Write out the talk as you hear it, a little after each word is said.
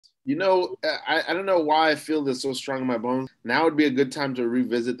I don't know why I feel this so strong in my bones. Now would be a good time to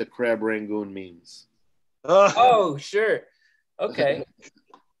revisit the crab Rangoon memes. Oh, sure. Okay.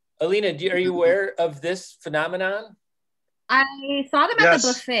 Alina, are you aware of this phenomenon? I saw them at the Yes.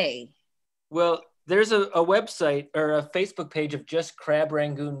 buffet. Well, there's a website or a Facebook page of just crab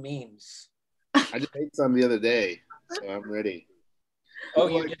Rangoon memes. I just ate some the other day, so I'm ready. Oh,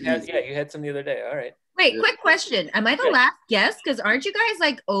 you just had, yeah, you had some the other day. All right. Wait, quick question. Am I the last guest? Because aren't you guys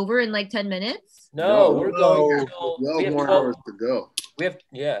like over in like 10 minutes? No, we're going No. till 12 more hours to go. We have,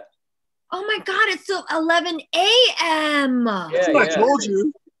 yeah. Oh my God, it's still 11 a.m. That's what I told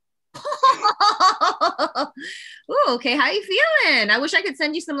you. Ooh, okay. How you feeling? I wish I could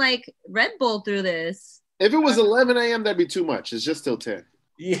send you some like Red Bull through this. If it was 11 a.m., that'd be too much. It's just till 10.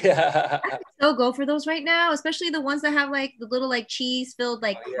 Yeah. I could still go for those right now, especially the ones that have like the little like cheese filled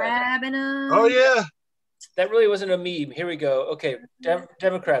like crab in them. Oh yeah. That really wasn't a meme. Here we go. Okay,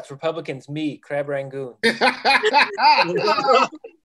 Democrats, Republicans, me, crab Rangoon.